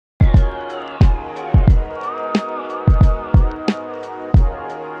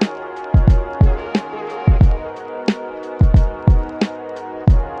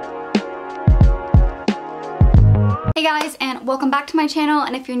Hey guys, and welcome back to my channel,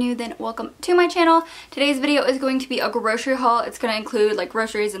 and if you're new then welcome to my channel. Today's video is going to be a grocery haul. It's going to include like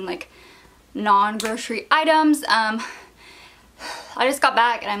groceries and like non-grocery items. I just got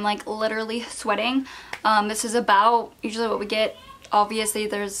back and I'm like literally sweating. This is about usually what we get. Obviously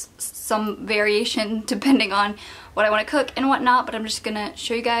there's some variation depending on what I want to cook and whatnot, but I'm just gonna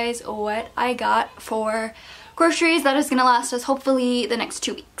show you guys what I got for groceries that is gonna last us hopefully the next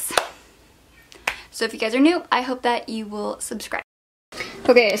 2 weeks. So if you guys are new, I hope that you will subscribe.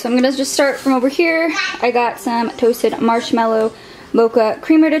 Okay, so I'm gonna just start from over here. I got some toasted marshmallow mocha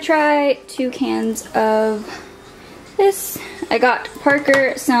creamer to try, 2 cans of this. I got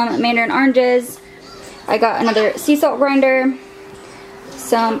Parker some mandarin oranges. I got another sea salt grinder,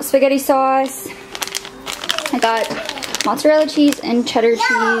 some spaghetti sauce. I got mozzarella cheese and cheddar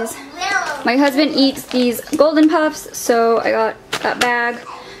cheese. My husband eats these golden puffs, so I got that bag.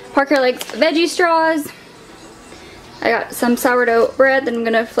 Parker likes veggie straws. I got some sourdough bread that I'm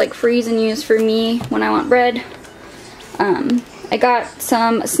gonna like freeze and use for me when I want bread. I got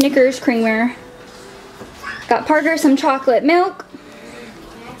some Snickers creamer. Got Parker some chocolate milk,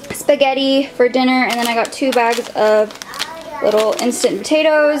 spaghetti for dinner, and then I got 2 bags of little instant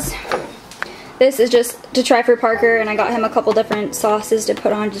potatoes. This is just to try for Parker, and I got him a couple different sauces to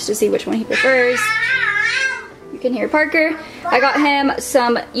put on just to see which one he prefers. You can hear Parker. I got him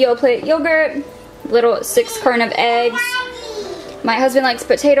some Yoplait yogurt, little 6 carton of eggs. My husband likes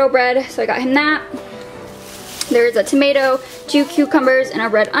potato bread, so I got him that. There's a tomato, 2 cucumbers, and a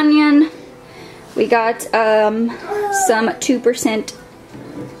red onion. We got some 2%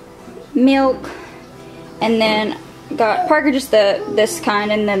 milk, and then got Parker just this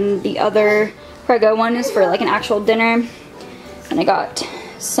kind, and then the other Prego one is for like an actual dinner. And I got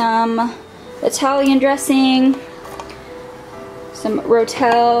some Italian dressing, some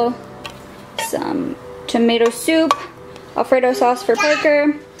Rotel, some tomato soup, Alfredo sauce for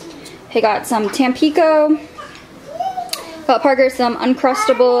Parker. I got some Tampico. Got Parker some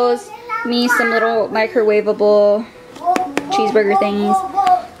Uncrustables, me some little microwavable cheeseburger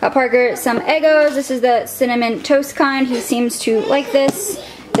thingies. Got Parker some Eggos. This is the cinnamon toast kind. He seems to like this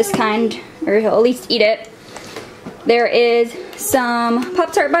kind, or he'll at least eat it. There is some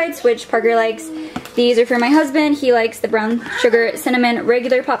Pop-Tart bites, which Parker likes. These are for my husband. He likes the brown sugar cinnamon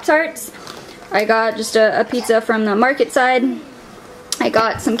regular Pop-Tarts. I got just a pizza from the market side. I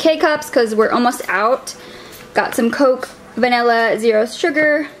got some K-Cups because we're almost out. Got some Coke vanilla zero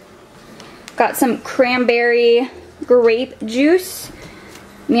sugar. Got some cranberry grape juice.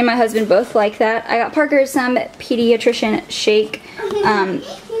 Me and my husband both like that. I got Parker some pediatrician shake,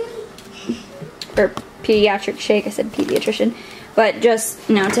 or pediatric shake, I said pediatrician, but just,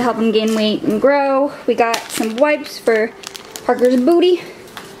 you know, to help him gain weight and grow. We got some wipes for Parker's booty.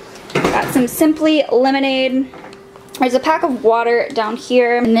 Got some Simply lemonade. There's a pack of water down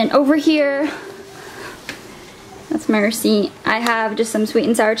here, and then over here, that's my receipt. I have just some sweet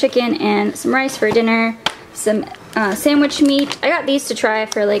and sour chicken and some rice for dinner, some sandwich meat. I got these to try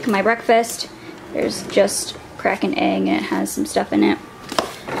for like my breakfast. There's just crack an egg and it has some stuff in it.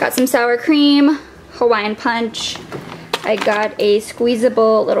 Got some sour cream, Hawaiian punch. I got a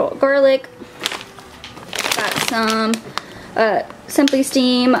squeezable little garlic. Got some Simply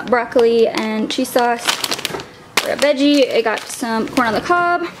Steam broccoli and cheese sauce for a veggie. I got some corn on the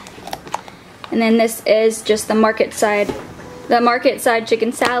cob. And then this is just the market side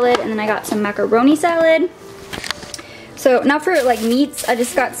chicken salad, and then I got some macaroni salad. So now for like meats, I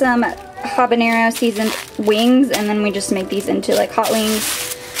just got some habanero seasoned wings, and then we just make these into like hot wings.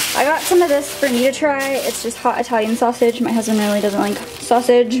 I got some of this for me to try. It's just hot Italian sausage. My husband really doesn't like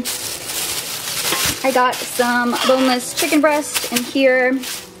sausage. I got some boneless chicken breast in here,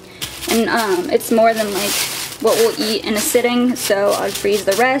 and it's more than like what we'll eat in a sitting, so I'll freeze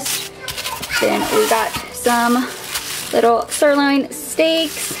the rest. Then we got some little sirloin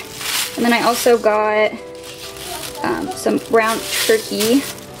steaks, and then I also got some ground turkey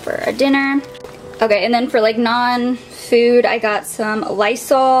for a dinner. Okay, and then for like non-food, I got some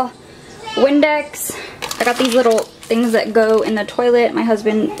Lysol Windex. I got these little things that go in the toilet. My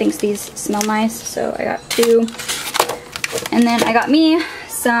husband thinks these smell nice, so I got 2. And then I got me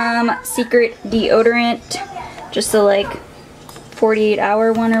some Secret deodorant, just the like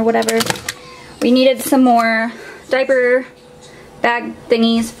 48-hour one or whatever. We needed some more diaper bag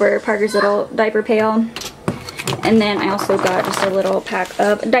thingies for Parker's little diaper pail. And then I also got just a little pack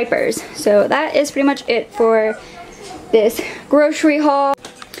of diapers. So that is pretty much it for this grocery haul.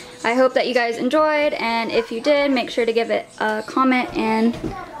 I hope that you guys enjoyed, and if you did, make sure to give it a comment and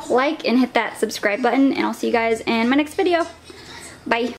like and hit that subscribe button, and I'll see you guys in my next video. Bye.